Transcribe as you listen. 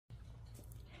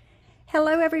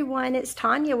Hello everyone, it's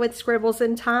Tanya with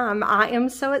ScribblesInTime. I am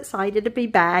so excited to be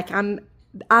back.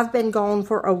 I've been gone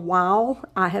for a while.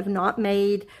 I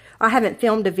haven't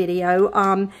filmed a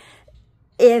video.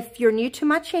 If you're new to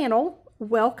my channel,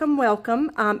 welcome.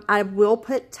 I will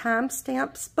put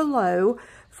timestamps below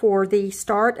for the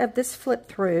start of this flip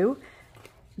through.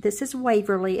 This is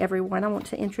Waverley, everyone. I want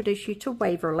to introduce you to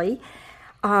Waverley.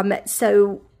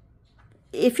 So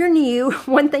if you're new,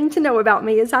 one thing to know about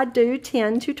me is I do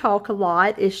tend to talk a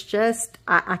lot. It's just,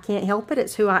 I can't help it.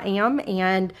 It's who I am.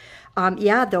 And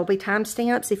yeah, there'll be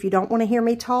timestamps. If you don't want to hear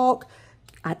me talk,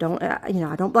 I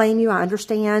don't blame you. I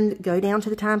understand. Go down to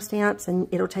the timestamps and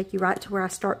it'll take you right to where I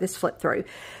start this flip through.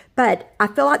 But I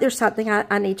feel like there's something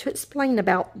I need to explain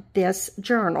about this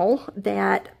journal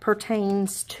that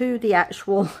pertains to the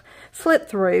actual flip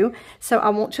through. So I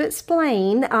want to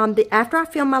explain. After I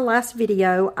filmed my last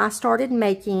video, I started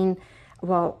making,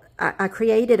 I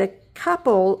created a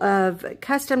couple of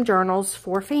custom journals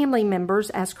for family members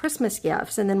as Christmas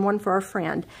gifts, and then one for a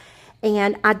friend.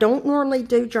 And I don't normally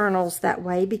do journals that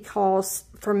way because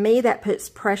for me that puts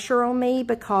pressure on me,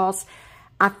 because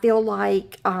I feel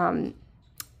like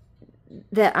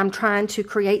that I'm trying to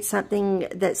create something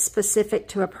that's specific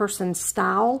to a person's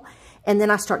style. And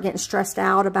then I start getting stressed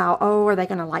out about, oh, are they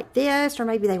going to like this? Or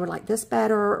maybe they would like this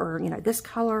better, or, this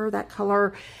color, that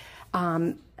color.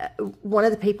 One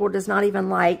of the people does not even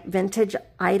like vintage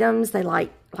items. They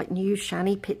like new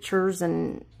shiny pictures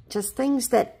and just things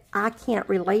that I can't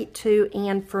relate to.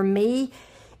 And for me,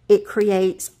 it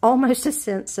creates almost a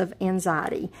sense of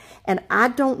anxiety. And I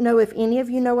don't know if any of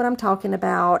you know what I'm talking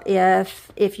about.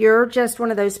 If you're just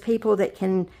one of those people that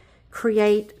can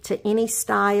create to any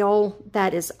style,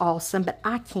 that is awesome. But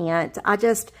I can't.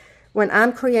 When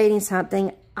I'm creating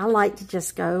something, I like to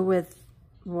just go with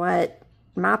what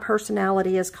my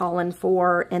personality is calling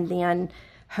for and then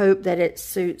hope that it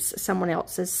suits someone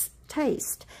else's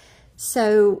taste.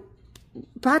 So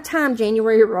by the time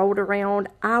January rolled around,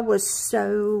 I was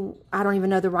so, I don't even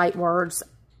know the right words.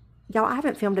 Y'all, I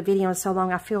haven't filmed a video in so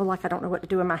long, I feel like I don't know what to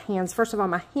do with my hands. First of all,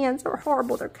 my hands are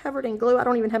horrible. They're covered in glue. I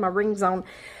don't even have my rings on.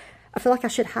 I feel like I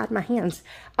should hide my hands.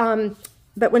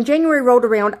 But when January rolled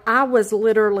around, I was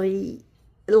literally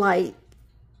like,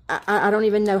 I don't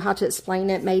even know how to explain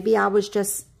it. Maybe I was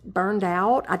just burned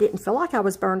out. I didn't feel like I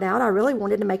was burned out. I really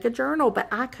wanted to make a journal, but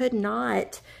I could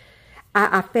not.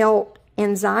 I felt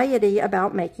anxiety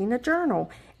about making a journal.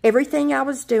 Everything I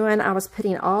was doing, I was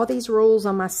putting all these rules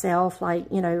on myself, like,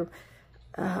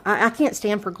 I can't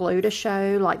stand for glue to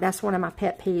show. Like, that's one of my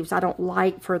pet peeves. I don't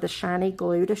like for the shiny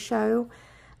glue to show.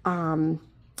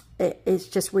 It's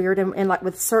just weird. And like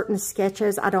with certain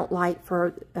sketches, I don't like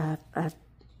for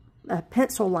a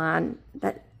pencil line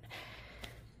that,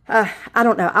 I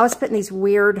don't know. I was putting these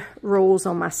weird rules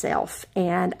on myself,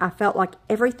 and I felt like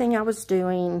everything I was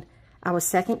doing, I was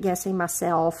second guessing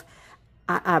myself.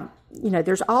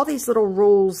 There's all these little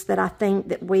rules that I think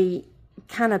that we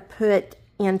kind of put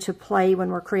into play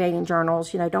when we're creating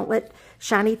journals. Don't let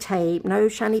shiny tape, no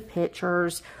shiny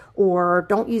pictures, or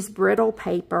don't use brittle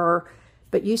paper,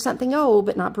 but use something old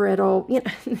but not brittle.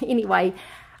 Anyway,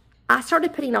 I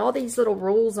started putting all these little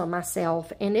rules on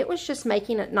myself, and it was just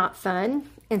making it not fun.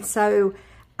 And so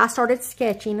I started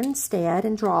sketching instead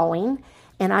and drawing.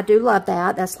 And I do love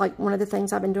that. That's like one of the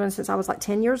things I've been doing since I was like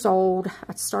 10 years old.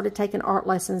 I started taking art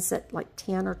lessons at like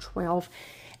 10 or 12.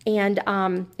 And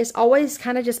it's always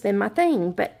kind of just been my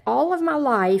thing. But all of my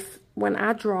life, when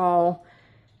I draw,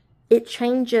 it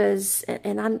changes.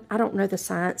 And I don't know the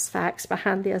science facts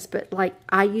behind this, but like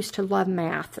I used to love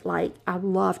math. Like I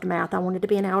loved math. I wanted to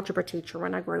be an algebra teacher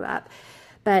when I grew up.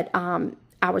 But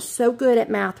I was so good at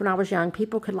math when I was young.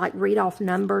 People could like read off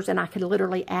numbers, and I could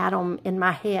literally add them in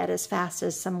my head as fast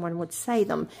as someone would say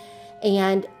them.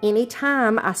 And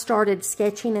anytime I started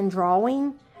sketching and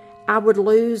drawing, I would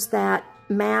lose that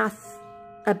math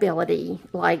ability.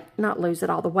 Like, not lose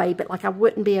it all the way, but like I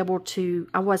wouldn't be able to,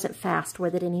 I wasn't fast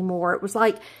with it anymore. It was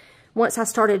like once I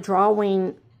started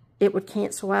drawing, it would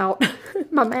cancel out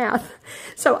my math.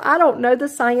 So I don't know the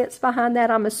science behind that.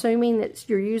 I'm assuming that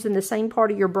you're using the same part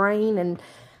of your brain, and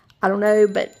I don't know,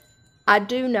 but I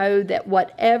do know that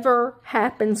whatever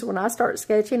happens when I start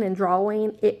sketching and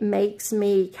drawing, it makes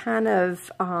me kind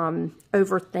of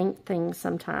overthink things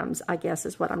sometimes, I guess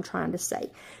is what I'm trying to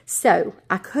say. So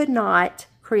I could not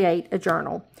create a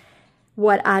journal.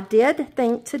 What I did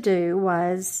think to do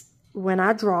was, when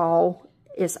I draw,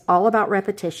 it's all about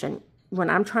repetition. When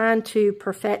I'm trying to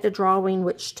perfect a drawing,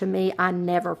 which to me, I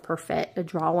never perfect a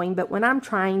drawing, but when I'm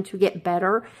trying to get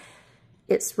better,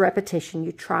 it's repetition.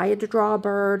 You try to draw a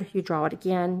bird, you draw it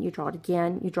again, you draw it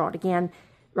again, you draw it again.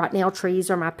 right now trees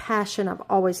are my passion. I've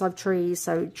always loved trees,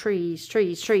 so trees,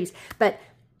 trees, trees. But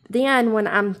then when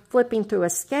I'm flipping through a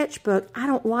sketchbook, I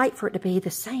don't like for it to be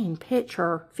the same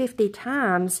picture 50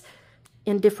 times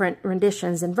in different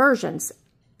renditions and versions.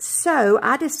 So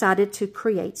I decided to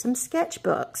create some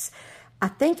sketchbooks. I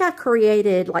think I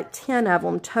created like 10 of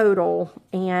them total,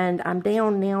 and I'm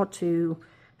down now to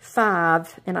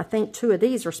 5, and I think 2 of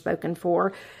these are spoken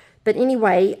for. But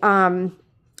anyway,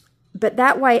 but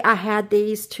that way I had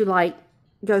these to like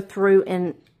go through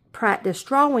and practice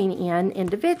drawing in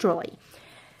individually.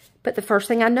 But the first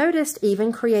thing I noticed,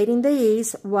 even creating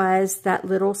these, was that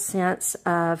little sense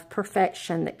of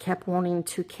perfection that kept wanting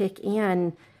to kick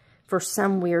in for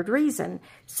some weird reason.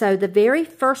 So the very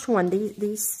first one,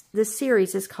 this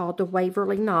series is called the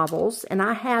Waverley novels, and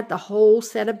I had the whole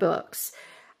set of books.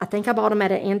 I think I bought them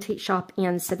at an antique shop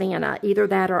in Savannah. Either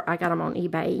that or I got them on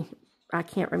eBay. I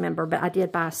can't remember, but I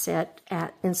did buy a set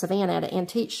in Savannah at an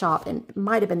antique shop, and it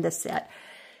might have been this set.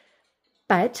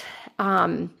 But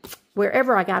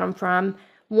wherever I got them from,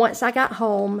 once I got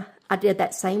home, I did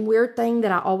that same weird thing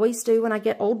that I always do when I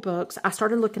get old books. I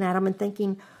started looking at them and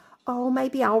thinking, oh,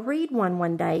 maybe I'll read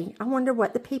one day. I wonder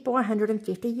what the people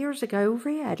 150 years ago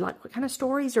read. Like, what kind of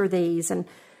stories are these? And,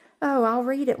 oh, I'll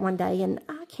read it one day. And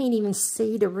I can't even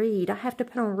see to read. I have to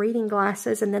put on reading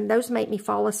glasses, and then those make me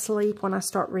fall asleep when I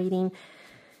start reading.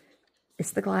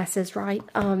 It's the glasses, right?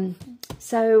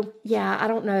 So, yeah, I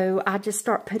don't know. I just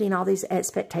start putting all these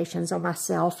expectations on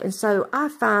myself. And so I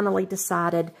finally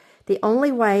decided the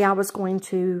only way I was going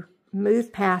to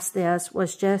move past this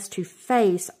was just to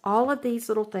face all of these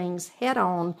little things head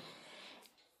on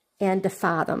and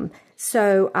defy them.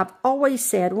 So I've always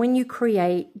said, when you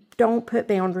create, don't put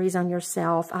boundaries on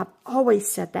yourself. I've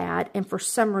always said that, and for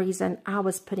some reason, I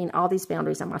was putting all these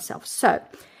boundaries on myself. So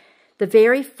the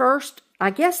very first, I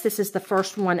guess this is the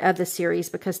first one of the series,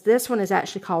 because this one is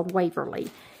actually called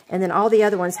Waverley, and then all the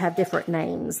other ones have different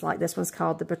names. Like this one's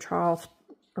called the Betrothed,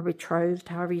 or Betrothed,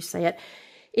 however you say it.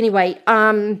 Anyway,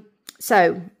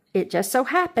 so it just so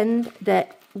happened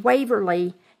that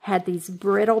Waverley had these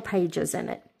brittle pages in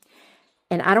it.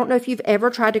 And I don't know if you've ever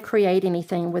tried to create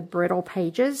anything with brittle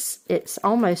pages. It's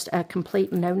almost a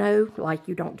complete no-no, like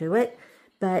you don't do it.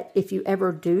 But if you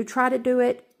ever do try to do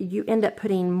it, you end up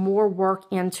putting more work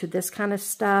into this kind of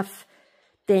stuff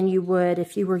than you would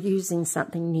if you were using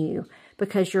something new,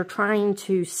 because you're trying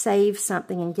to save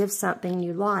something and give something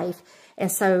new life.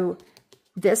 And so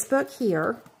this book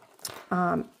here,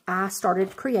 I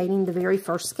started creating the very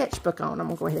first sketchbook on. I'm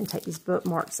going to go ahead and take these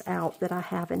bookmarks out that I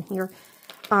have in here.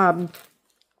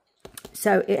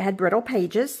 So it had brittle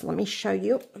pages. Let me show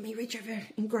you. Let me reach over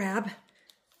and grab.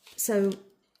 So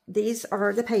these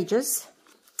are the pages,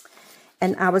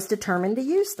 and I was determined to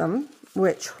use them,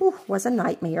 which was a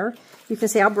nightmare. You can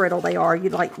see how brittle they are. You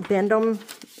like bend them,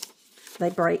 they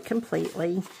break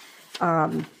completely.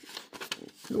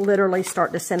 Literally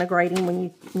start disintegrating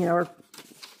when you know, are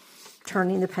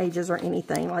turning the pages or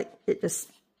anything. Like, it just,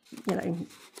 you know,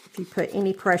 if you put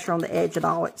any pressure on the edge at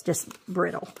all, it's just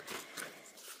brittle.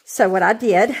 So what I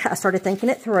did, I started thinking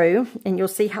it through, and you'll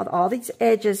see how all these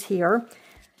edges here,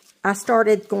 I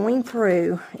started going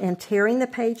through and tearing the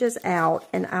pages out,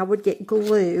 and I would get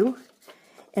glue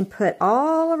and put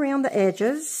all around the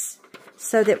edges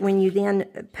so that when you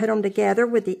then put them together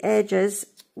with the edges,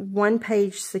 one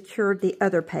page secured the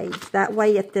other page. That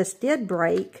way, if this did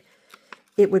break,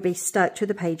 it would be stuck to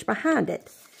the page behind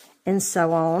it, and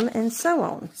so on and so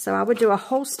on. So I would do a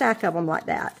whole stack of them like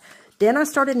that. Then I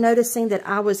started noticing that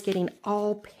I was getting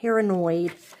all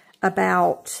paranoid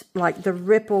about, like, the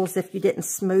ripples if you didn't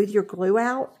smooth your glue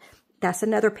out. That's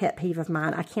another pet peeve of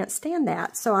mine. I can't stand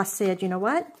that. So I said, you know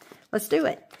what? Let's do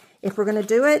it. If we're going to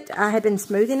do it, I had been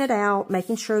smoothing it out,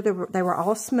 making sure they were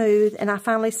all smooth. And I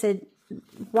finally said,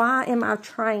 why am I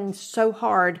trying so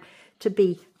hard to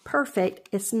be perfect?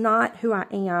 It's not who I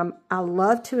am. I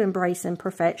love to embrace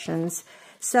imperfections.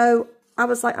 So I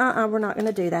was like, we're not going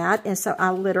to do that. And so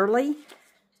I literally,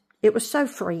 it was so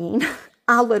freeing.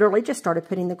 I literally just started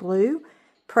putting the glue,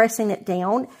 pressing it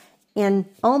down, and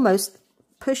almost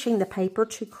pushing the paper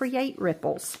to create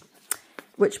ripples.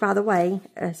 Which, by the way,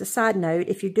 as a side note,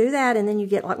 if you do that and then you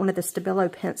get like one of the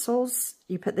Stabilo pencils,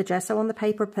 you put the gesso on the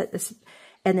paper, put this,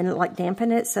 and then like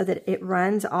dampen it so that it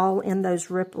runs all in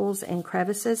those ripples and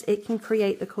crevices, it can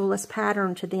create the coolest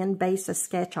pattern to then base a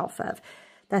sketch off of.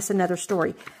 That's another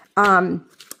story.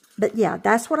 But yeah,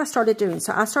 that's what I started doing.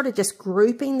 So I started just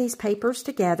grouping these papers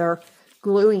together,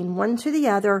 gluing one to the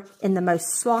other in the most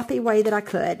sloppy way that I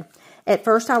could. At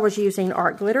first, I was using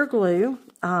art glitter glue,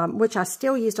 which I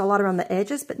still used a lot around the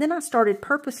edges, but then I started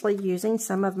purposely using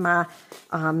some of my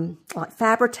like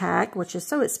Fabri-Tac, which is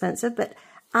so expensive, but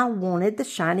I wanted the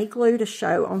shiny glue to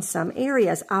show on some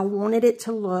areas. I wanted it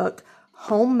to look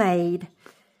homemade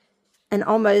and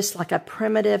almost like a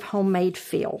primitive homemade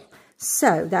feel.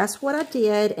 So that's what I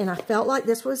did, and I felt like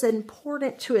this was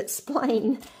important to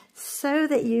explain so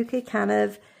that you could kind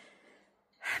of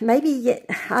maybe get,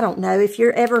 I don't know, if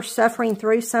you're ever suffering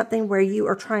through something where you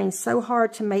are trying so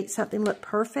hard to make something look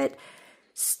perfect,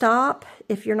 stop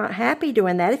if you're not happy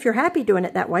doing that. If you're happy doing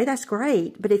it that way, that's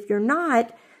great. But if you're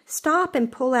not, stop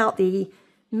and pull out the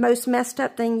most messed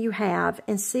up thing you have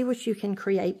and see what you can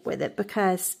create with it,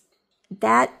 because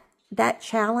that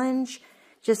challenge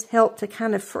just helped to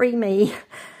kind of free me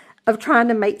of trying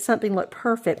to make something look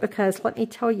perfect, because let me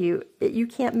tell you, you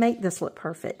can't make this look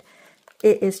perfect.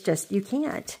 It is just, you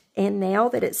can't. And now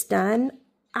that it's done,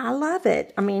 I love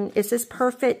it. I mean, it's as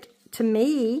perfect to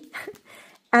me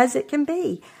as it can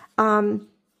be.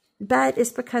 But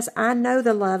it's because I know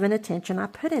the love and attention I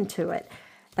put into it.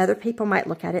 Other people might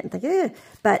look at it and think, eh,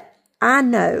 but I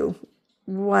know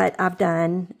what I've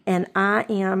done, and I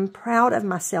am proud of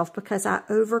myself because I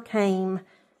overcame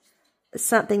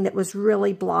something that was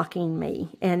really blocking me.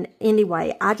 And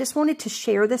anyway, I just wanted to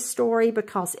share this story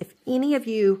because if any of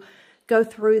you go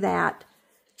through that,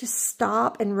 just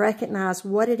stop and recognize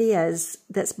what it is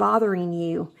that's bothering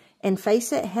you and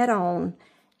face it head on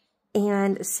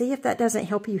and see if that doesn't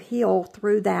help you heal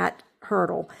through that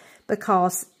hurdle,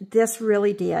 because this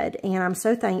really did. And I'm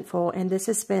so thankful. And this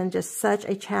has been just such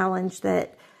a challenge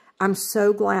that I'm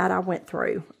so glad I went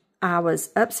through. I was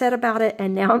upset about it,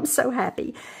 and now I'm so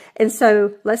happy. And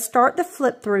so let's start the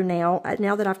flip through now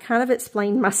that I've kind of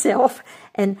explained myself.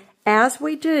 And as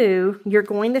we do, you're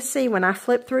going to see when I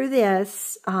flip through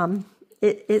this,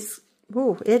 it is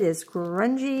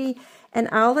grungy. And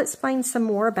I'll explain some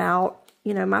more about,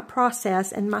 you know, my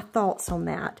process and my thoughts on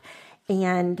that.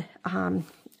 And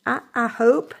I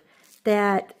hope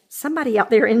that somebody out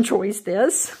there enjoys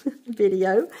this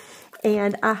video,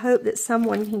 and I hope that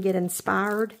someone can get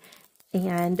inspired.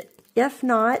 And if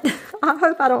not, I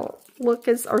hope I don't look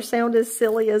or sound as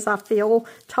silly as I feel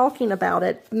talking about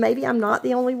it. Maybe I'm not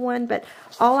the only one, but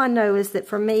all I know is that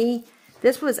for me,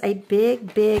 this was a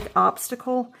big, big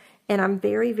obstacle, and I'm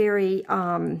very, very,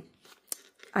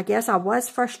 I guess I was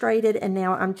frustrated, and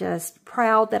now I'm just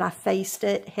proud that I faced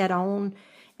it head on.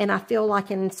 And I feel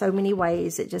like in so many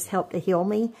ways it just helped to heal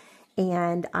me.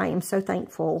 And I am so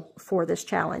thankful for this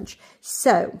challenge.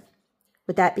 So,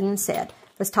 with that being said,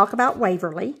 let's talk about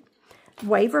Waverley.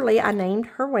 Waverley, I named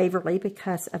her Waverley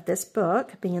because of this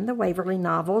book being the Waverley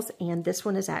novels. And this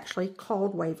one is actually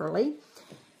called Waverley.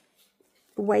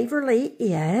 Waverley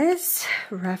is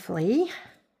roughly,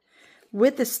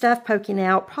 with the stuff poking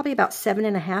out, probably about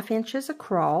 7.5 inches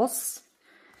across.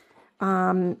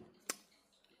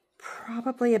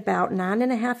 Probably about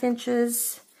 9.5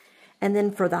 inches. And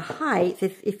then for the height,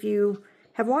 if you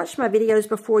have watched my videos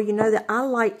before, you know that I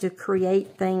like to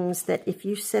create things that if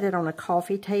you sit it on a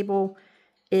coffee table,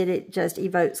 it just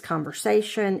evokes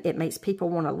conversation. It makes people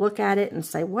want to look at it and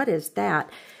say, what is that?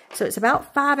 So it's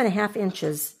about 5.5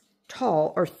 inches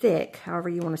tall or thick, however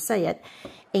you want to say it.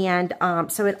 And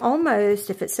so it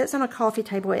almost, if it sits on a coffee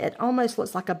table, it almost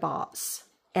looks like a box.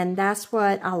 And that's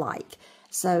what I like.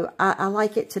 So I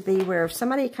like it to be where if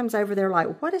somebody comes over, they're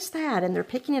like, what is that? And they're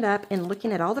picking it up and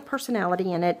looking at all the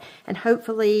personality in it, and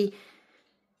hopefully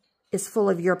it's full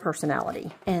of your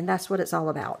personality. And that's what it's all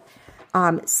about.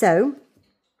 I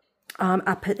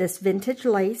put this vintage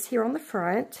lace here on the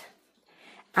front.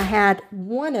 I had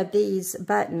one of these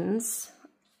buttons.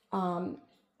 I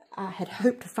had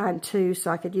hoped to find two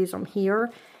so I could use them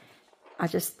here. I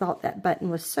just thought that button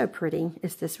was so pretty.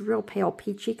 It's this real pale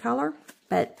peachy color.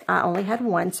 But I only had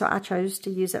one, so I chose to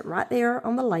use it right there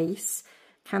on the lace,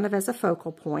 kind of as a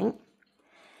focal point.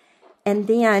 And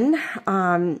then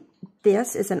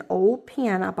this is an old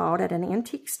pen I bought at an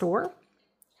antique store.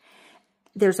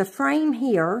 There's a frame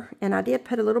here, and I did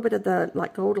put a little bit of the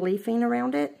like gold leafing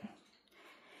around it.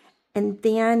 And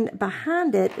then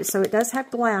behind it, so it does have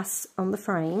glass on the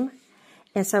frame.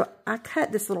 And so I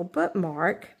cut this little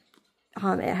bookmark.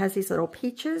 It has these little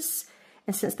peaches.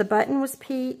 And since the button was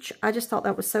peach, I just thought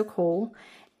that was so cool.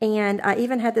 And I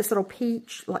even had this little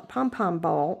peach, like pom-pom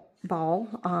ball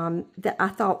that I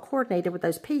thought coordinated with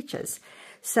those peaches.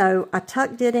 So I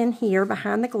tucked it in here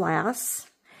behind the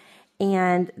glass.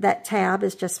 And that tab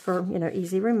is just for, you know,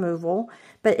 easy removal.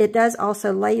 But it does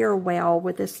also layer well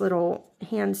with this little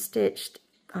hand-stitched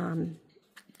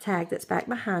tag that's back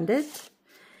behind it.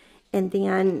 And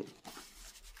then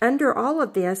under all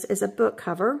of this is a book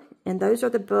cover. And those are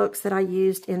the books that I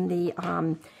used in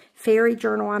the fairy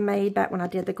journal I made back when I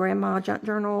did the grandma junk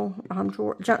journal,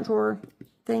 junk drawer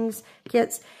things,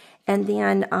 kits. And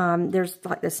then there's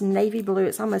like this navy blue.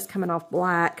 It's almost coming off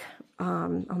black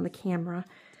on the camera.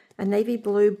 A navy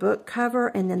blue book cover,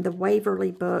 and then the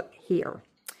Waverley book here.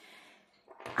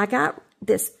 I got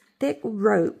this thick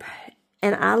rope,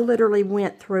 and I literally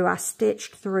I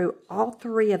stitched through all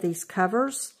 3 of these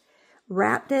covers,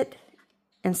 wrapped it,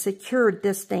 and secured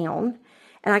this down.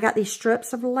 And I got these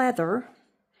strips of leather,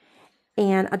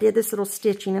 and I did this little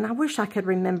stitching, and I wish I could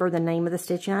remember the name of the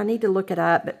stitching. I need to look it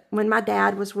up. But when my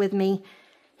dad was with me,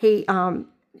 he,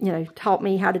 you know, taught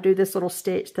me how to do this little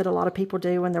stitch that a lot of people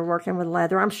do when they're working with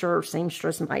leather. I'm sure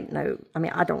seamstress might know. I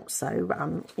mean, I don't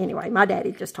sew. Anyway, my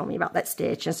daddy just told me about that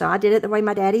stitch. And so I did it the way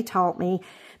my daddy taught me.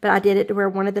 But I did it to where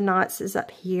one of the knots is up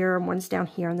here and one's down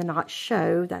here, and the knots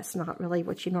show. That's not really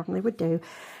what you normally would do.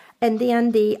 And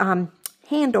then the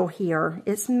handle here,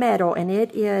 it's metal, and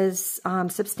it is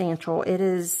substantial. It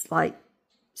is like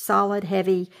solid,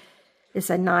 heavy. It's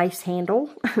a nice handle.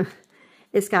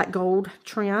 It's got gold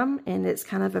trim, and it's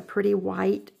kind of a pretty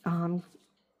white, kind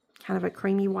of a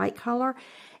creamy white color.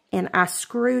 And I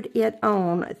screwed it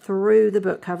on through the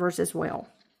book covers as well.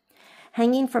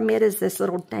 Hanging from it is this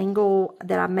little dangle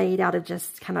that I made out of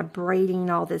just kind of braiding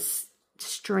all this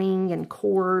string and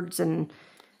cords, and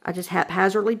I just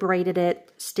haphazardly braided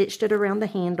it, stitched it around the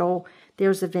handle.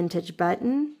 There's a vintage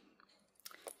button.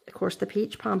 Of course, the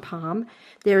peach pom-pom.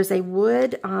 There's a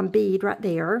wood bead right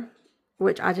there,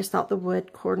 which I just thought the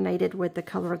wood coordinated with the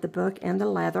color of the book and the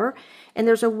leather. And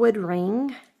there's a wood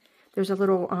ring. There's a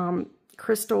little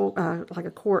crystal, like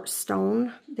a quartz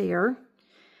stone there.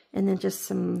 And then just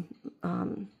some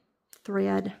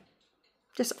thread.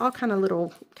 Just all kind of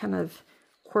little, kind of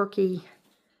quirky.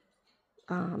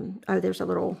 Oh, there's a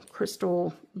little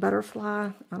crystal butterfly.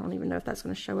 I don't even know if that's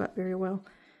going to show up very well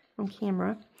on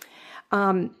camera.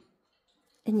 And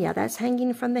yeah, that's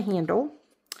hanging from the handle.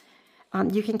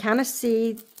 You can kind of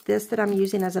see this that I'm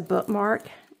using as a bookmark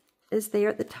is there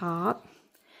at the top.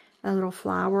 A little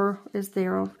flower is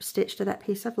there stitched to that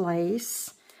piece of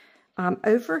lace.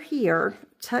 Over here,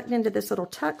 tucked into this little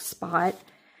tuck spot,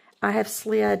 I have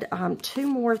slid 2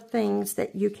 more things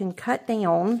that you can cut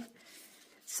down.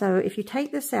 So if you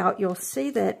take this out, you'll see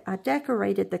that I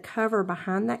decorated the cover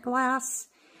behind that glass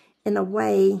in a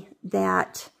way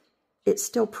that it's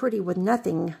still pretty with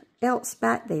nothing else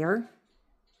back there.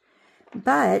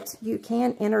 But you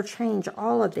can interchange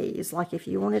all of these. Like if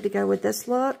you wanted to go with this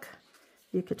look,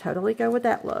 you could totally go with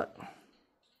that look.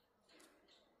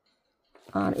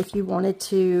 If you wanted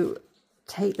to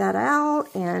take that out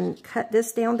and cut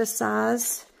this down to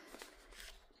size,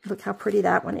 look how pretty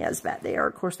that one is back there.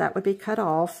 Of course, that would be cut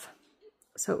off,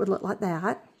 so it would look like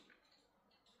that.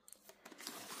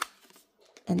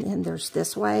 And then there's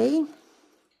this way.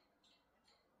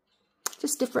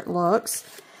 Just different looks.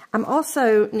 I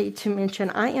also need to mention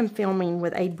I am filming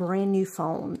with a brand new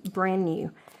phone. Brand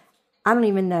new. I don't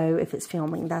even know if it's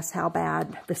filming. That's how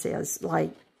bad this is.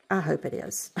 Like, I hope it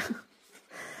is.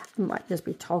 I might just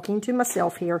be talking to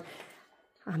myself here.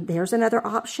 There's another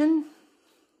option.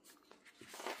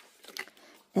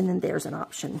 And then there's an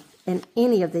option. And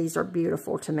any of these are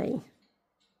beautiful to me.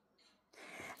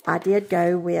 I did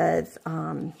go with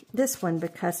this one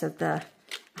because of I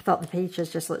thought the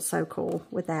peaches just looked so cool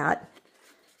with that.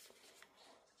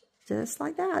 Just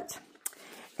like that.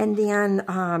 And then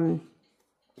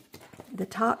the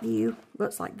top view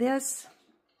looks like this.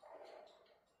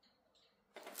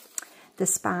 The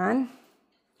spine,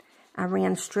 I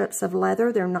ran strips of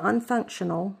leather. They're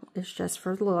non-functional. It's just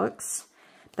for looks.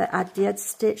 But I did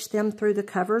stitch them through the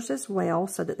covers as well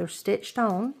so that they're stitched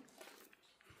on.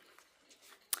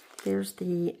 There's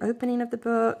the opening of the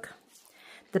book.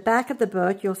 The back of the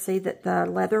book, you'll see that the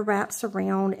leather wraps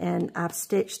around, and I've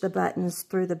stitched the buttons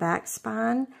through the back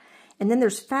spine. And then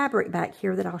there's fabric back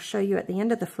here that I'll show you at the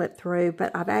end of the flip through,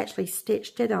 but I've actually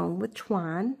stitched it on with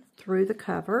twine through the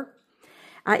cover.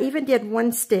 I even did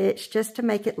one stitch just to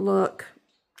make it look,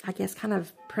 I guess, kind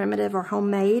of primitive or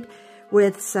homemade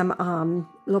with some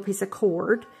little piece of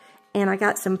cord. And I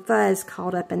got some fuzz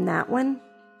caught up in that one,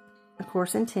 of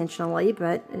course intentionally,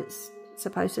 but it's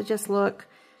supposed to just look,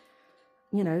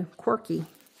 you know, quirky.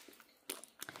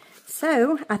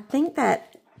 So I think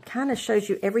that kind of shows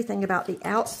you everything about the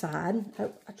outside.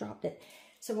 Oh, I dropped it.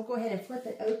 So we'll go ahead and flip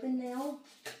it open now.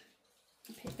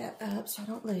 Pick that up so I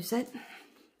don't lose it.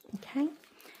 Okay.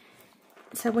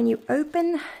 So when you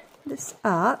open this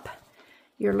up,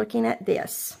 you're looking at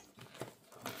this.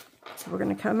 So we're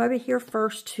going to come over here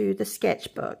first to the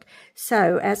sketchbook.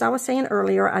 So as I was saying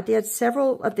earlier, I did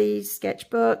several of these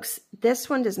sketchbooks. This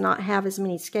one does not have as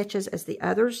many sketches as the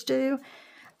others do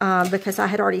because I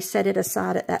had already set it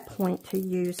aside at that point to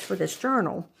use for this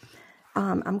journal.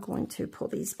 I'm going to pull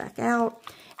these back out.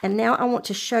 And now I want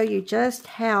to show you just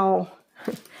how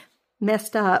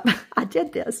messed up I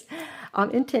did this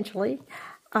intentionally.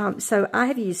 So I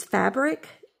have used fabric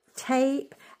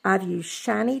tape. I've used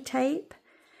shiny tape.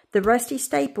 The rusty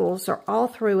staples are all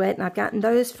through it, and I've gotten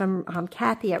those from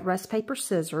Kathy at Rust Paper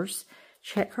Scissors.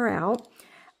 Check her out.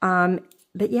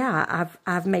 But yeah,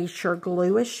 I've made sure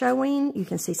glue is showing. You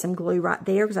can see some glue right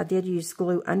there because I did use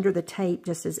glue under the tape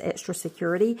just as extra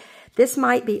security. This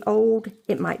might be old.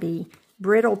 It might be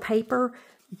brittle paper,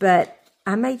 but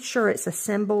I made sure it's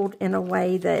assembled in a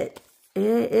way that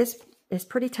it is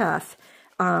pretty tough.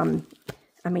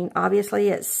 I mean, obviously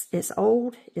it's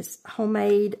old, it's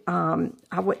homemade.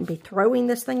 I wouldn't be throwing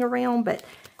this thing around, but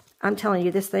I'm telling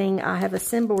you, this thing, I have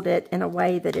assembled it in a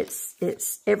way that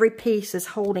it's every piece is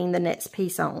holding the next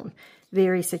piece on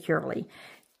very securely.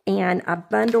 And I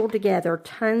bundled together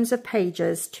tons of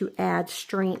pages to add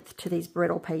strength to these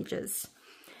brittle pages.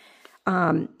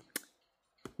 The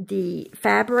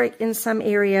fabric in some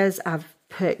areas, I've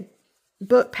put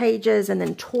book pages and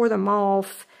then tore them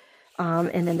off.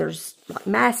 And then there's like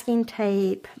masking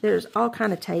tape. There's all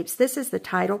kind of tapes. This is the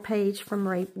title page from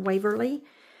Waverley,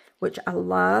 which I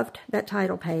loved, that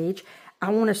title page. I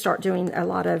want to start doing a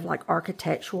lot of like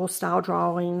architectural style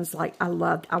drawings. Like I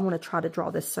want to try to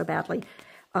draw this so badly.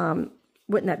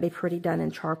 Wouldn't that be pretty done in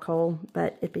charcoal?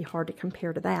 But it'd be hard to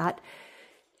compare to that.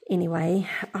 Anyway,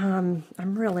 I'm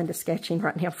real into sketching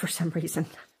right now for some reason.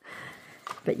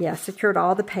 But yeah, secured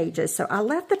all the pages. So I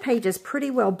left the pages pretty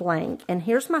well blank. And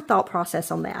here's my thought process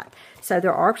on that. So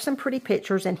there are some pretty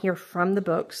pictures in here from the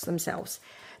books themselves.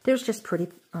 There's just pretty,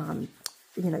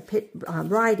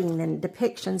 writing and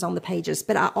depictions on the pages.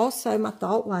 But I also, my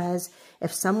thought was,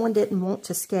 if someone didn't want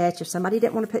to sketch, if somebody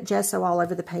didn't want to put gesso all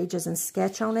over the pages and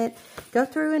sketch on it, go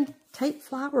through and tape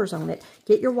flowers on it.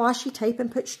 Get your washi tape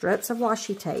and put strips of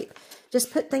washi tape.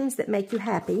 Just put things that make you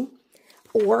happy.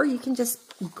 Or you can just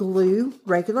glue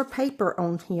regular paper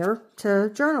on here to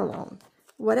journal on.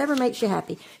 Whatever makes you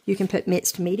happy. You can put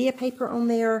mixed media paper on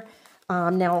there.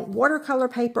 Now, watercolor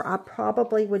paper I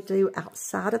probably would do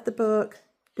outside of the book.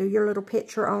 Do your little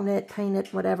picture on it, paint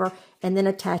it, whatever, and then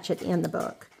attach it in the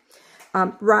book.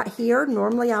 Right here,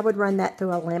 normally I would run that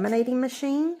through a laminating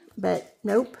machine, but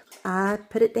nope. I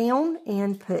put it down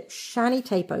and put shiny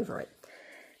tape over it,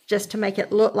 just to make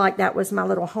it look like that was my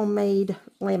little homemade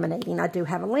laminating. I do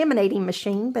have a laminating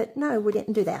machine, but no, we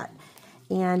didn't do that.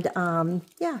 And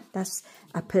yeah,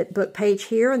 I put book page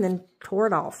here and then tore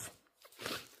it off.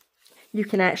 You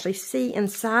can actually see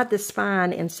inside the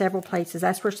spine in several places.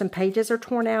 That's where some pages are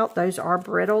torn out. Those are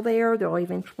brittle there. They'll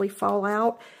eventually fall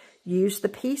out. Use the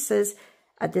pieces.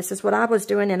 This is what I was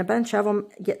doing in a bunch of them.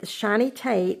 Get the shiny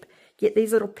tape. Get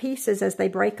these little pieces as they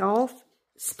break off.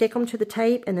 Stick them to the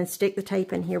tape and then stick the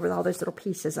tape in here with all those little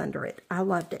pieces under it. I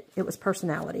loved it. It was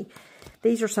personality.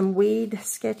 These are some weed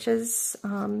sketches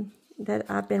that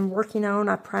I've been working on.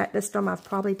 I practiced them. I've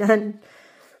probably done,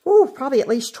 probably at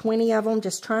least 20 of them,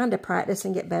 just trying to practice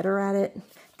and get better at it.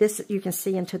 This, you can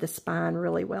see into the spine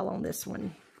really well on this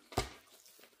one.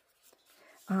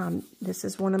 This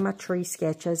is one of my tree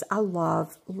sketches. I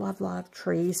love, love, love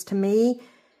trees. To me,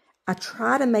 I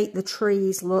try to make the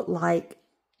trees look like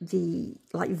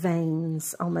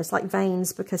veins, almost like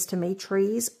veins, because to me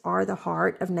trees are the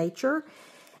heart of nature,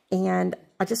 and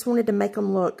I just wanted to make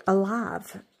them look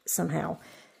alive somehow.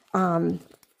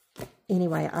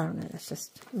 Anyway, I don't know, that's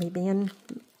just me being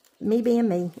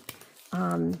me.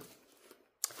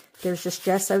 There's just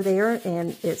gesso there,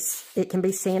 and it can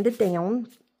be sanded down,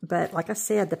 but like I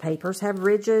said, the papers have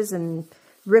ridges and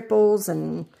ripples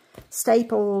and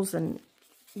staples and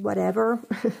whatever.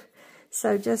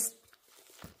 So just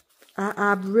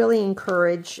I really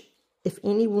encourage, if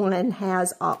anyone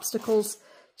has obstacles,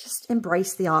 just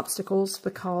embrace the obstacles,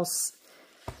 because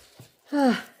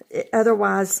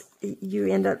otherwise you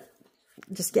end up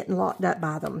just getting locked up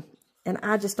by them. And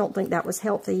I just don't think that was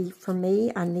healthy for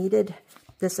me. I needed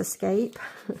this escape.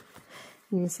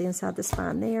 You can see inside the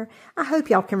spine there. I hope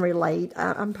y'all can relate.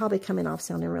 I'm probably coming off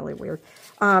sounding really weird.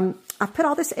 I put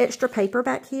all this extra paper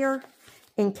back here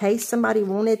in case somebody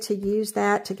wanted to use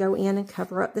that to go in and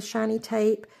cover up the shiny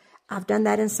tape. I've done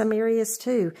that in some areas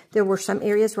too. There were some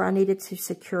areas where I needed to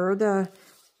secure the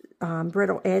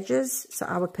brittle edges, so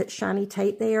I would put shiny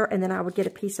tape there, and then I would get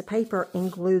a piece of paper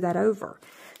and glue that over.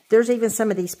 There's even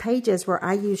some of these pages where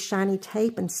I use shiny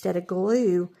tape instead of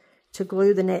glue to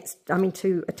glue the next,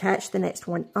 to attach the next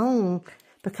one on,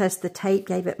 because the tape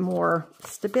gave it more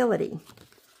stability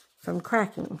from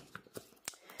cracking.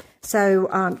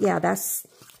 So, yeah, that's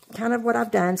kind of what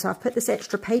I've done. So I've put this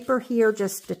extra paper here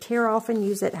just to tear off and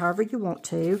use it however you want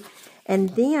to. And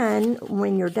then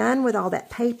when you're done with all that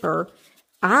paper,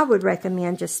 I would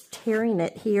recommend just tearing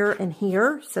it here and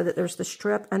here so that there's the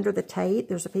strip under the tape.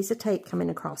 There's a piece of tape coming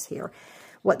across here.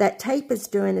 What that tape is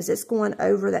doing is it's going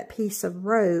over that piece of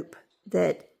rope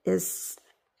that is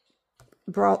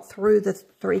brought through the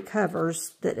 3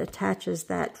 covers that attaches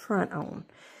that front on.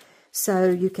 So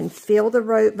you can feel the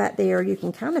rope back there. You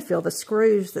can kind of feel the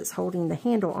screws that's holding the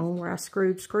handle on where I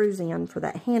screwed screws in for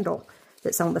that handle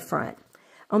that's on the front.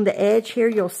 On the edge here,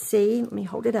 you'll see, let me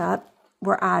hold it up,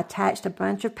 where I attached a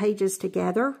bunch of pages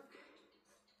together.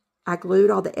 I glued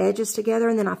all the edges together,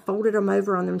 and then I folded them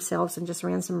over on themselves and just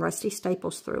ran some rusty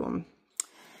staples through them.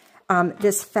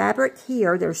 This fabric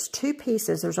here, there's 2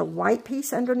 pieces. There's a white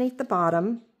piece underneath the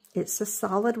bottom. It's a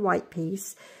solid white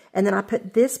piece. And then I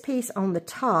put this piece on the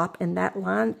top, and that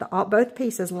line, both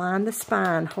pieces line the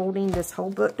spine, holding this whole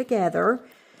book together,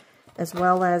 as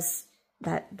well as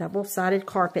that double-sided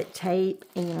carpet tape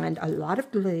and a lot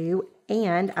of glue.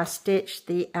 And I stitched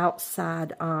the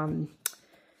outside, oh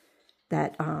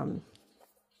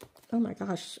my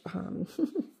gosh,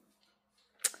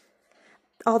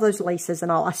 all those laces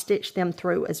and all, I stitched them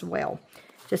through as well,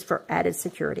 just for added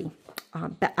security.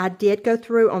 But I did go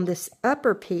through on this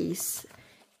upper piece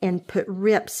and put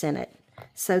rips in it,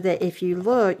 so that if you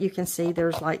look, you can see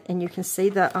there's like, and you can see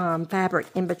the fabric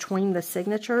in between the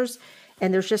signatures,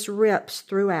 and there's just rips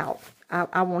throughout.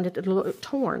 I wanted it to look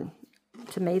torn.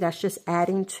 To me, that's just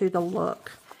adding to the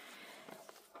look.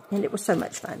 And it was so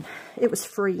much fun. It was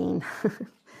freeing.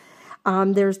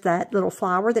 There's that little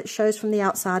flower that shows from the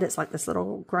outside. It's like this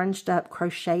little grunged up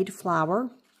crocheted flower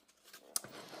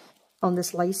on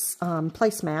this lace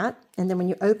placemat. And then when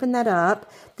you open that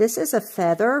up, this is a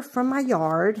feather from my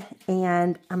yard,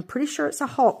 and I'm pretty sure it's a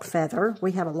hawk feather.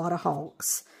 We have a lot of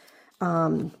hawks.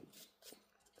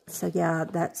 So yeah,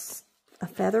 that's a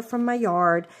feather from my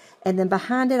yard. And then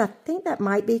behind it, I think that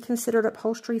might be considered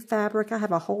upholstery fabric. I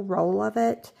have a whole roll of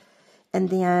it. And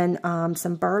then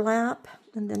some burlap,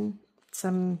 and then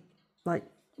some like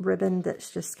ribbon that's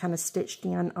just kind of stitched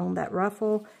in on that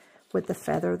ruffle with the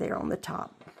feather there on the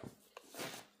top.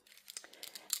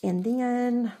 And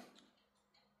then,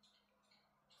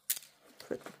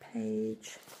 flip the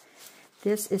page.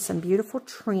 This is some beautiful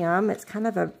trim. It's kind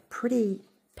of a pretty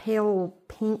pale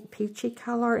pink peachy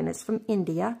color, and it's from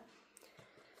India.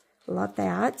 Love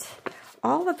that.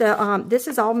 All of the, this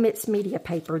is all mixed media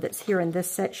paper that's here in this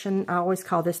section. I always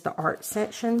call this the art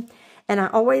section. And I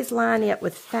always line it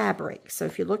with fabric. So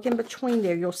if you look in between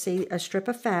there, you'll see a strip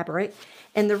of fabric.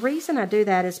 And the reason I do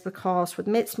that is because with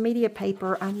mixed media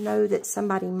paper, I know that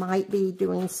somebody might be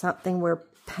doing something where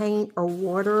paint or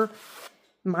water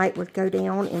would go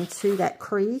down into that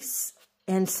crease.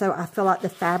 And so I feel like the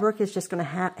fabric is just going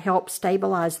to help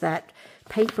stabilize that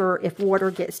paper if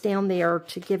water gets down there,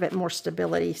 to give it more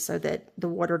stability so that the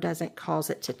water doesn't cause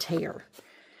it to tear.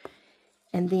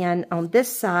 And then on this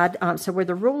side, so where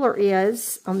the ruler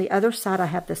is, on the other side I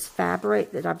have this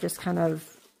fabric that I've just kind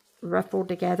of ruffled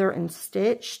together and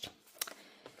stitched.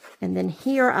 And then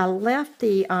here I left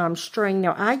the string.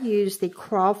 Now I use the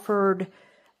Crawford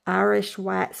Irish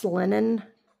wax linen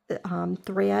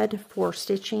thread for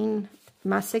stitching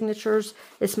my signatures.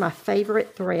 It's my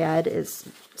favorite thread. It's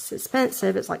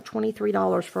expensive. It's like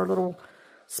 $23 for a little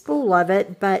spool of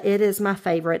it, but it is my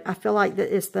favorite. I feel like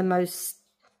that it's the most,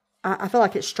 I feel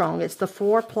like it's strong. It's the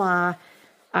 4-ply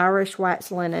Irish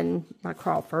wax linen by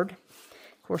Crawford.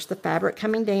 Of course, the fabric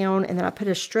coming down, and then I put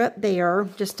a strip there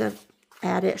just to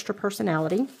add extra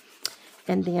personality.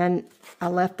 And then I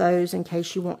left those in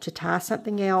case you want to tie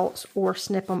something else or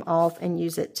snip them off and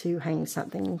use it to hang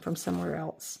something from somewhere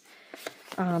else.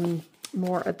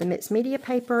 More of the mixed media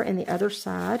paper in the other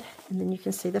side, and then you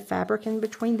can see the fabric in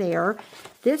between there.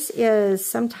 This is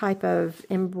some type of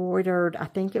embroidered, I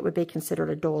think it would be considered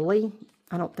a doily.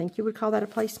 I don't think you would call that a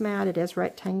placemat. It is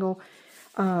rectangle.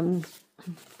 The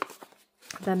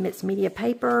mixed media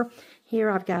paper. Here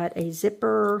I've got a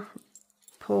zipper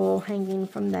pull hanging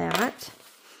from that.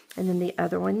 And then the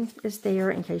other one is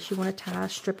there in case you want to tie a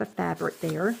strip of fabric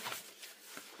there.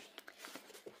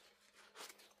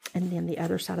 And then the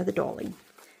other side of the dolly.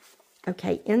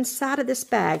 Okay, inside of this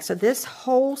bag, so this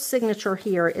whole signature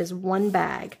here is one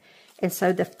bag. And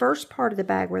so the first part of the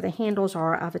bag where the handles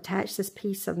are, I've attached this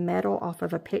piece of metal off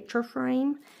of a picture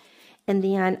frame. And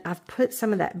then I've put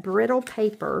some of that brittle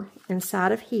paper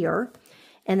inside of here.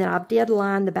 And then I did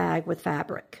line the bag with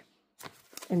fabric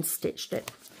and stitched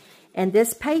it. And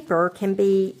this paper can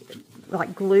be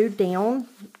like glued down.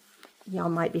 Y'all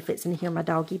might be fixing to hear my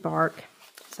doggy bark.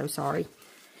 So sorry.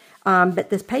 But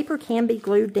this paper can be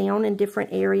glued down in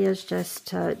different areas just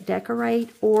to decorate,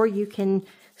 or you can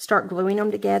start gluing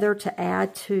them together to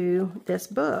add to this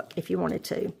book if you wanted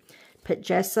to. Put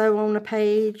gesso on a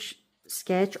page,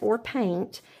 sketch or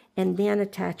paint, and then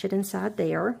attach it inside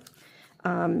there.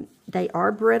 They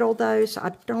are brittle though, so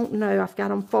I don't know. I've got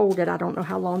them folded. I don't know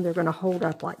how long they're going to hold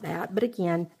up like that. But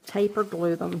again, tape or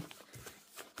glue them.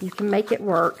 You can make it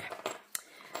work.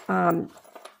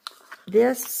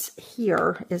 This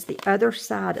here is the other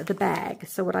side of the bag.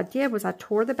 So what I did was I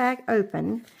tore the bag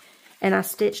open and I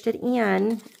stitched it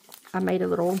in. I made a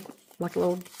little, like a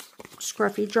little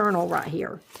scruffy journal right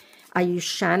here. I used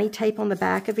shiny tape on the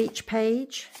back of each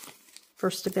page for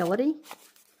stability,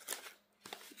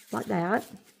 like that.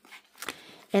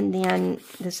 And then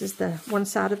this is the one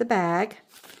side of the bag.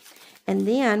 And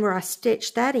then where I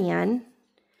stitched that in,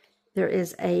 there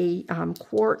is a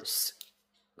quartz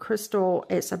crystal.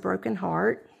 It's a broken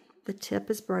heart. The tip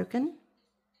is broken.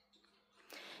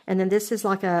 And then this is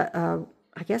like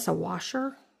I guess a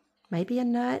washer, maybe a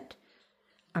nut.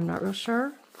 I'm not real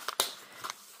sure.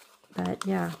 But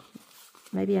yeah,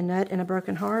 maybe a nut and a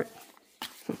broken heart.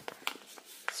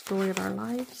 Story of our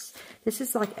lives. This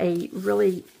is like a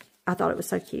really, I thought it was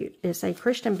so cute. It's a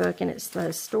Christian book, and it's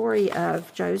the story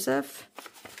of Joseph.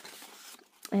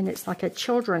 And it's like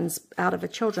out of a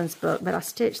children's book, but I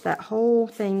stitched that whole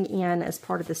thing in as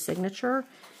part of the signature.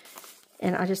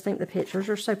 And I just think the pictures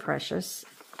are so precious.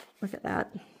 Look at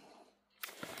that.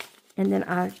 And then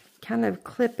I kind of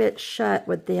clip it shut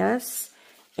with this.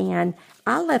 And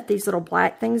I left these little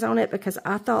black things on it because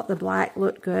I thought the black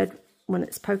looked good when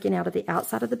it's poking out of the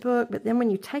outside of the book. But then when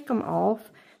you take them off,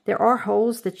 there are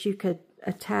holes that you could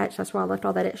attach. That's why I left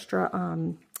all that extra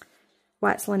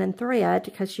wax linen thread,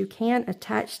 because you can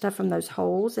attach stuff from those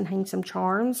holes and hang some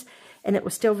charms, and it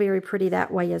was still very pretty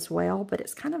that way as well. But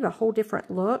it's kind of a whole different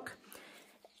look,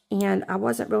 and I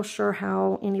wasn't real sure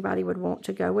how anybody would want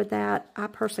to go with that. I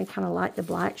personally kind of like the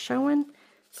black showing,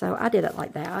 so I did it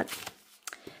like that.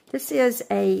 This is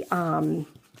a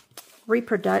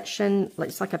reproduction.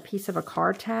 It's like a piece of a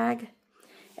card tag,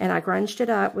 and I grunged it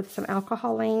up with some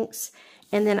alcohol inks,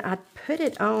 and then I put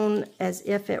it on as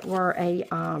if it were a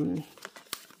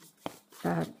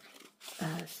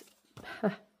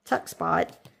tuck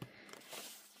spot,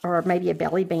 or maybe a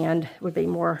belly band would be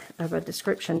more of a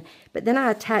description. But then I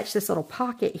attached this little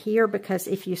pocket here, because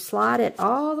if you slide it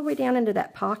all the way down into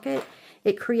that pocket,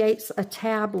 it creates a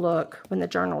tab look when the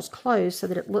journal's closed, so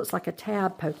that it looks like a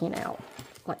tab poking out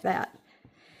like that.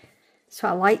 So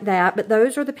I like that. But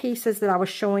those are the pieces that I was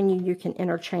showing you can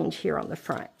interchange here on the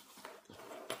front.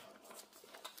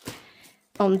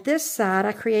 On this side,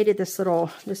 I created this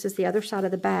little, this is the other side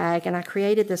of the bag, and I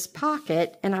created this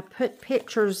pocket, and I put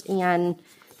pictures in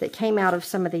that came out of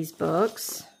some of these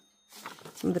books,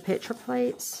 some of the picture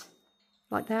plates,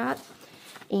 like that.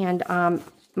 And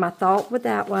my thought with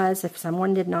that was, if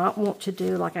someone did not want to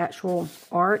do like actual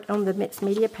art on the mixed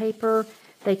media paper,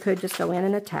 they could just go in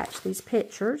and attach these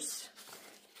pictures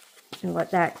and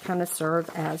let that kind of serve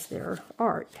as their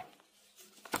art,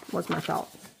 was my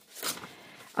thought.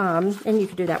 And you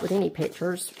could do that with any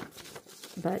pictures,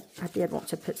 but I did want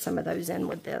to put some of those in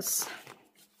with this.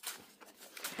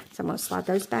 So I'm going to slide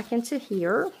those back into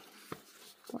here,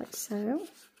 like so.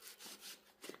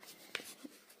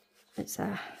 It's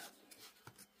a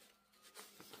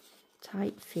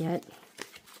tight fit.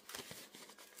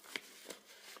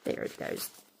 There it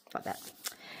goes, like that.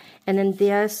 And then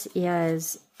this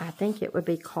is, I think it would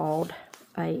be called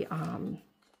a,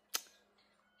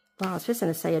 well, I was just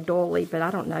going to say a doily, but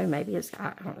I don't know. Maybe it's,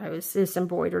 I don't know. It's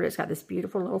embroidered. It's got this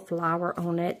beautiful little flower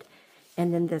on it.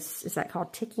 And then this, is that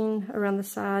called ticking around the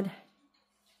side?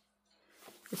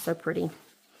 It's so pretty.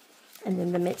 And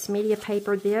then the mixed media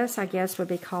paper, this, I guess, would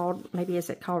be called, maybe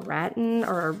is it called rattan?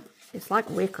 Or it's like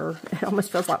wicker. It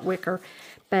almost feels like wicker.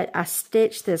 But I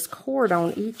stitched this cord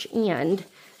on each end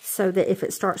so that if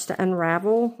it starts to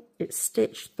unravel, it's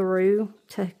stitched through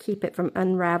to keep it from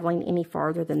unraveling any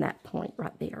farther than that point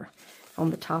right there on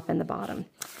the top and the bottom.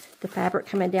 The fabric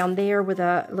coming down there with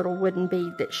a little wooden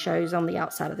bead that shows on the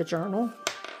outside of the journal.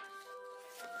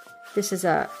 This is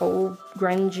a old,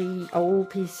 grungy, old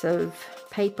piece of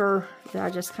paper that I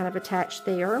just kind of attached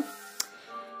there.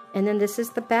 And then this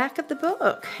is the back of the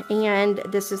book. And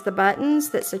this is the buttons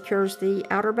that secures the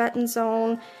outer buttons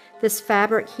on. This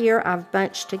fabric here I've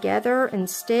bunched together and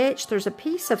stitched. There's a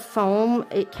piece of foam.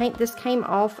 This came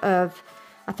off of,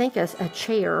 I think, a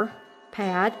chair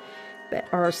pad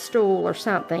or a stool or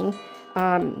something.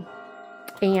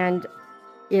 And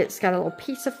it's got a little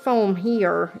piece of foam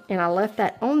here, and I left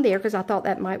that on there because I thought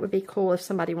that would be cool if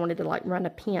somebody wanted to like run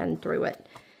a pen through it.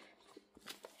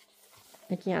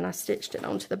 Again, I stitched it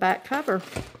onto the back cover.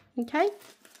 Okay.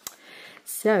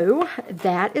 So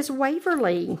that is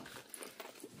Waverley.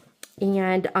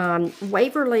 And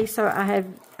Waverley, so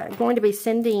I'm going to be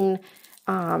sending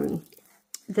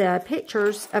the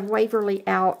pictures of Waverley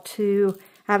out to,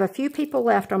 I have a few people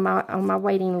left on my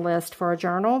waiting list for a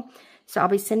journal. So I'll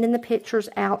be sending the pictures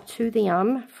out to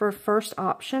them for first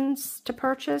options to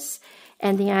purchase.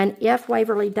 And then if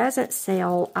Waverley doesn't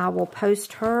sell, I will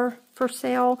post her for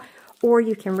sale. Or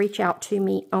you can reach out to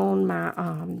me on my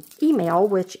email,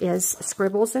 which is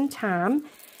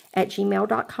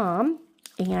scribblesintime@gmail.com.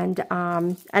 And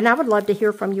I would love to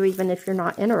hear from you, even if you're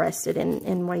not interested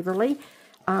in Waverley.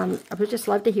 I would just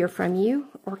love to hear from you,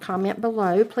 or comment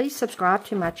below. Please subscribe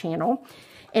to my channel.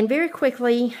 And very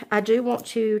quickly, I do want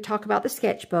to talk about the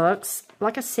sketchbooks.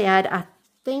 Like I said, I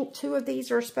think 2 of these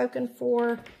are spoken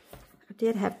for. I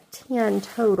did have 10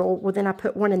 total. Well, then I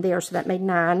put 1 in there, so that made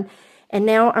 9. And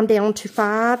now I'm down to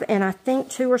 5, and I think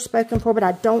 2 are spoken for, but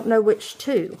I don't know which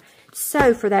 2.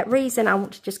 So for that reason, I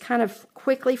want to just kind of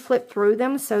quickly flip through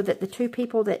them so that the 2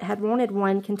 people that had wanted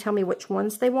one can tell me which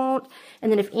ones they want. And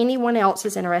then if anyone else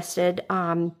is interested,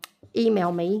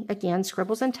 email me, again,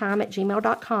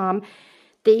 scribblesintime@gmail.com.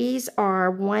 These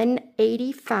are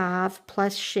 $185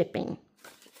 plus shipping.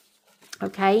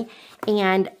 Okay,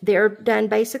 and they're done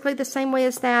basically the same way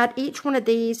as that. Each one of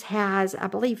these has, I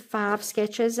believe, 5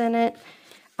 sketches in it.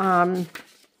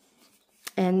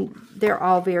 And they're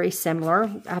all very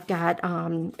similar. I've got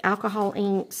alcohol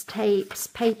inks, tapes,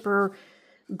 paper,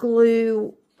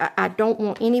 glue. I don't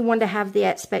want anyone to have the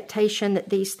expectation that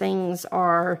these things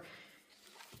are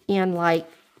in like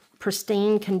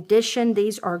pristine condition.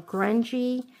 These are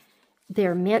grungy.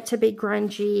 They're meant to be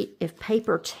grungy. If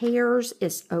paper tears,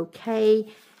 it's okay.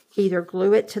 Either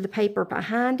glue it to the paper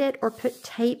behind it or put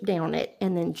tape down it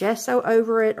and then gesso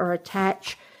over it or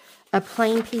attach a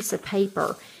plain piece of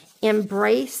paper.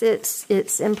 Embrace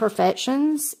its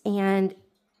imperfections and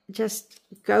just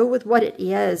go with what it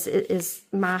is. It is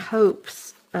my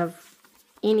hopes of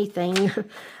anything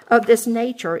of this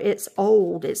nature. It's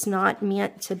old. It's not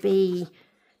meant to be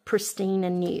pristine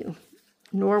and new,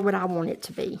 nor would I want it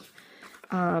to be.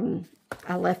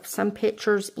 I left some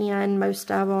pictures in, most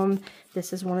of them.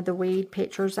 This is one of the weed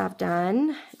pictures I've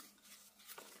done.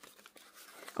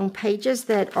 On pages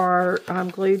that are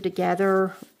glued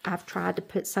together, I've tried to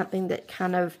put something that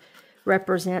kind of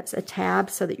represents a tab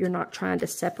so that you're not trying to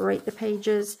separate the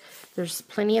pages. There's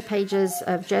plenty of pages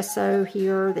of gesso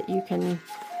here that you can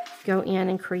go in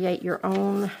and create your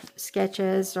own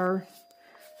sketches or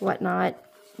whatnot.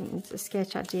 It's a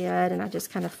sketch I did, and I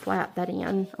just kind of flapped that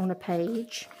in on a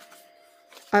page.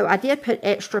 Oh, I did put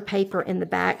extra paper in the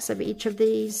backs of each of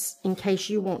these in case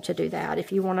you want to do that.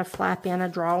 If you want to flap in a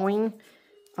drawing,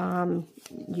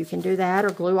 you can do that, or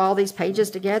glue all these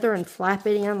pages together and flap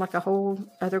it in like a whole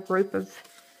other group of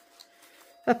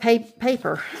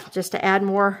paper just to add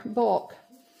more bulk.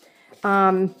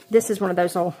 This is one of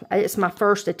those, it's my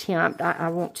first attempt. I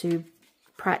want to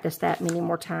practice that many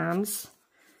more times.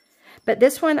 But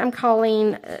this one I'm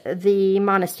calling the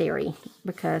monastery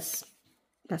because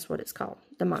that's what it's called,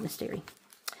 the monastery.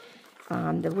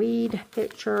 The weed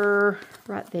picture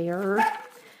right there.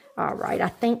 All right, I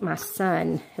think my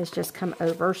son has just come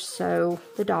over, so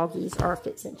the doggies are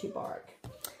fixing to bark.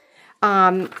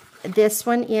 This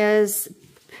one is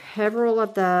Peveril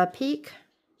of the Peak.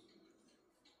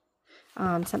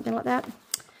 Something like that.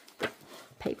 The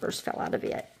papers fell out of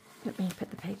it. Let me put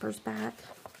the papers back.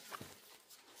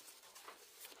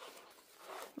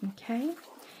 Okay,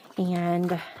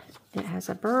 and it has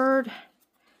a bird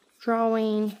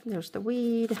drawing. There's the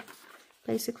weed.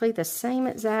 Basically the same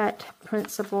exact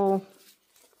principle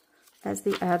as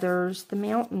the others. The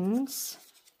mountains.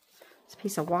 It's a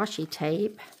piece of washi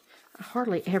tape. I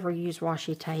hardly ever use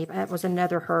washi tape. That was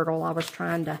another hurdle I was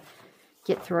trying to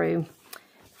get through.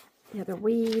 The other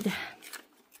weed.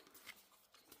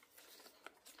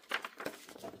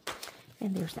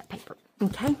 And there's that paper.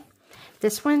 Okay.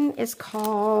 This one is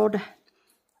called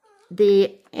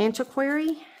The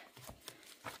Antiquary.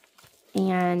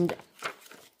 And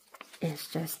it's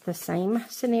just the same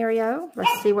scenario.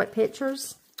 Let's see what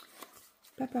pictures.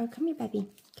 Bro, come here, baby.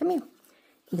 Come here.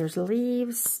 There's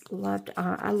leaves.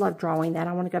 I love drawing that.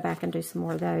 I want to go back and do some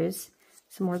more of those.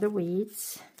 Some more of the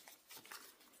weeds.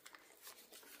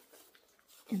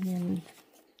 And then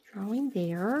drawing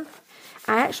there.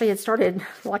 I actually had started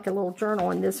like a little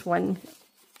journal in this one.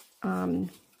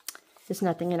 It's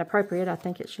nothing inappropriate. I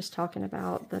think it's just talking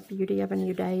about the beauty of a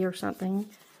new day or something.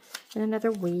 And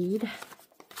another weed.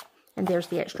 And there's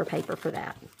the extra paper for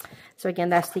that. So again,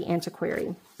 that's the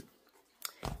Antiquary.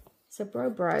 So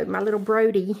Bro, my little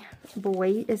Brody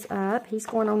boy is up. He's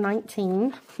going on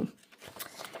 19.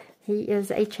 He is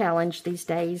a challenge these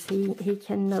days. He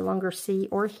can no longer see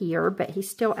or hear, but he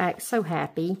still acts so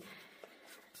happy.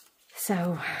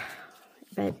 So,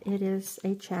 but it is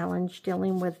a challenge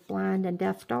dealing with blind and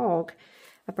deaf dog.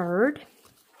 A bird.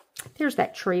 There's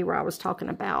that tree where I was talking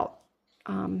about.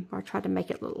 Where I tried to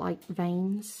make it look like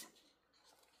veins.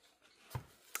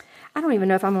 I don't even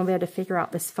know if I'm going to be able to figure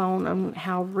out this phone on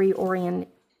how reorienting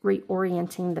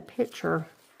the picture.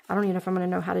 I don't even know if I'm going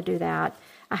to know how to do that.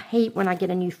 I hate when I get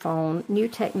a new phone. New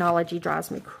technology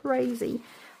drives me crazy. All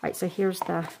right, so here's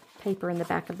the paper in the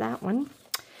back of that one.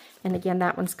 And again,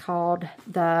 that one's called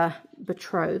The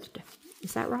Betrothed.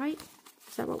 Is that right?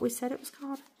 Is that what we said it was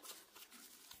called?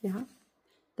 Yeah.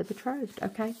 The Betrothed.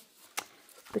 Okay.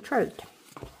 Betrothed.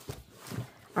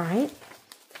 All right.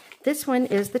 This one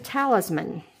is The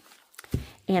Talisman.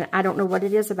 And I don't know what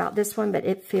it is about this one, but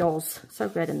it feels so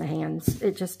good in the hands.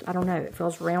 It just, I don't know, it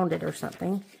feels rounded or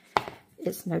something.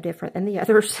 It's no different than the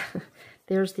others.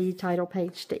 There's the title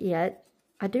page to it.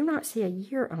 I do not see a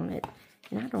year on it,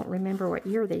 and I don't remember what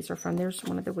year these are from. There's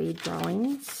one of the weed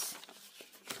drawings.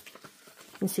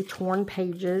 You can see torn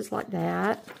pages like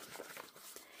that.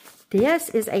 This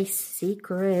is a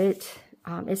secret.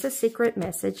 It's a secret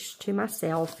message to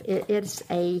myself. It's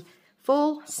a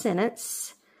full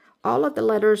sentence. All of the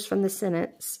letters from the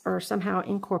sentence are somehow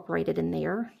incorporated in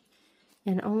there,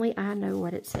 and only I know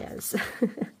what it says.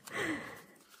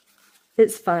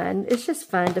 It's fun. It's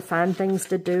just fun to find things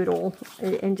to doodle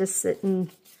and just sit and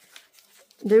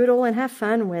doodle and have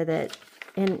fun with it.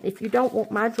 And if you don't want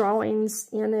my drawings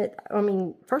in it, I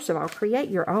mean, first of all, create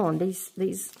your own.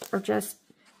 These are just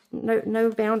no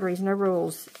boundaries, no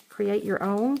rules. Create your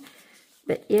own.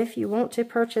 But if you want to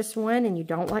purchase one and you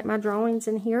don't like my drawings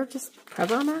in here, just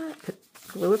cover them up.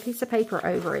 Glue a piece of paper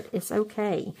over it. It's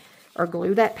okay. Or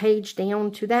glue that page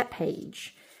down to that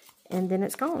page. And then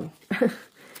it's gone.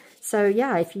 So,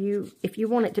 yeah, if you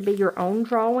want it to be your own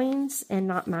drawings and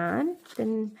not mine,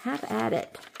 then have at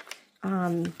it.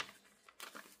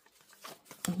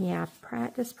 Yeah,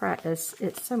 practice.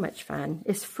 It's so much fun.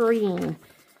 It's freeing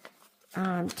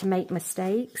to make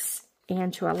mistakes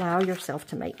and to allow yourself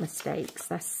to make mistakes.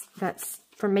 That's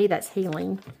for me, that's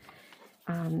healing.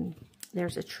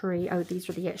 There's a tree. Oh, these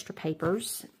are the extra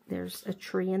papers. There's a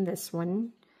tree in this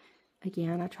one.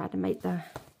 Again, I tried to make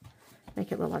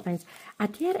it look like things. I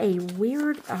did a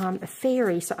weird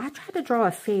fairy, so I tried to draw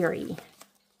a fairy.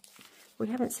 We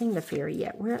haven't seen the fairy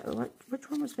yet. Which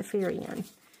one was the fairy in?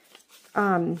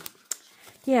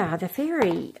 Yeah, the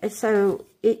fairy. So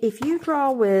if you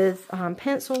draw with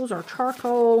pencils or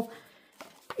charcoal,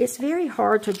 it's very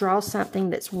hard to draw something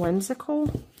that's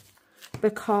whimsical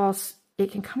because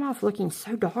it can come off looking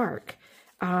so dark.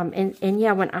 And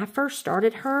yeah, when I first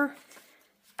started her,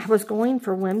 I was going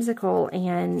for whimsical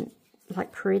and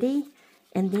like pretty,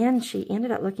 and then she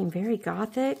ended up looking very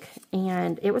gothic,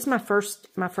 and it was my first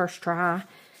try.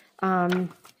 And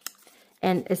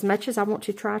as much as I want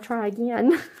to try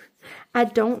again, I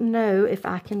don't know if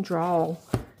I can draw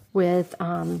with,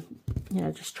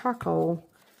 just charcoal,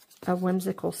 a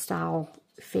whimsical style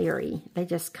fairy. They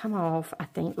just come off, I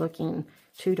think, looking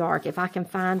too dark. If I can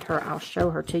find her, I'll show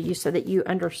her to you so that you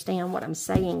understand what I'm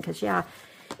saying. Because, yeah,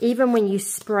 even when you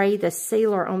spray the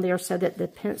sealer on there so that the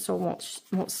pencil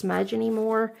won't smudge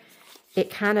anymore,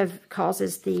 it kind of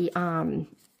causes the tone.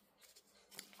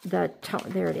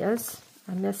 There it is.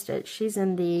 I missed it. She's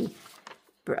in the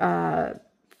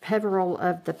Peveril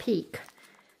of the Peak.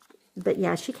 But,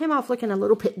 yeah, she came off looking a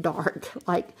little bit dark.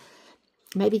 Like,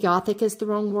 maybe gothic is the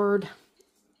wrong word.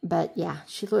 But, yeah,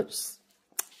 she looks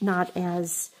not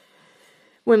as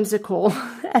whimsical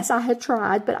as I had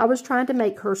tried. But I was trying to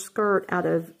make her skirt out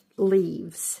of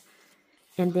leaves.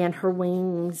 And then her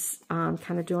wings,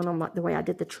 kind of doing them like the way I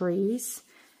did the trees.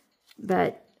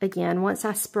 But, again, once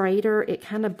I sprayed her, it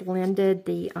kind of blended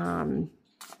the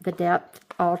depth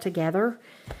all together.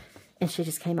 And she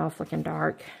just came off looking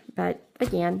dark. But,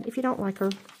 again, if you don't like her,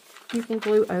 you can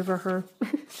glue over her.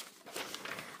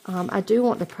 I do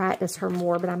want to practice her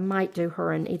more, but I might do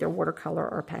her in either watercolor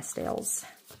or pastels.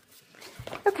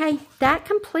 Okay, that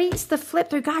completes the flip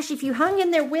through. Gosh, if you hung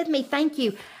in there with me, thank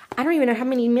you. I don't even know how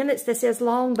many minutes this is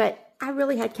long, but I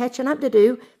really had catching up to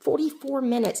do. 44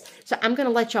 minutes. So I'm going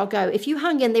to let y'all go. If you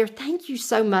hung in there, thank you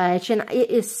so much. And it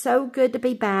is so good to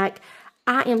be back.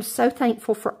 I am so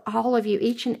thankful for all of you,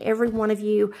 each and every one of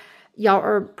you. Y'all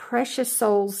are precious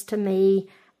souls to me.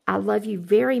 I love you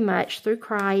very much through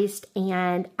Christ,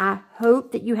 and I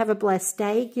hope that you have a blessed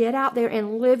day. Get out there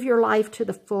and live your life to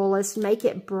the fullest. Make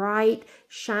it bright.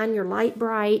 Shine your light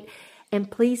bright.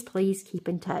 And please, please keep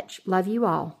in touch. Love you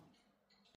all.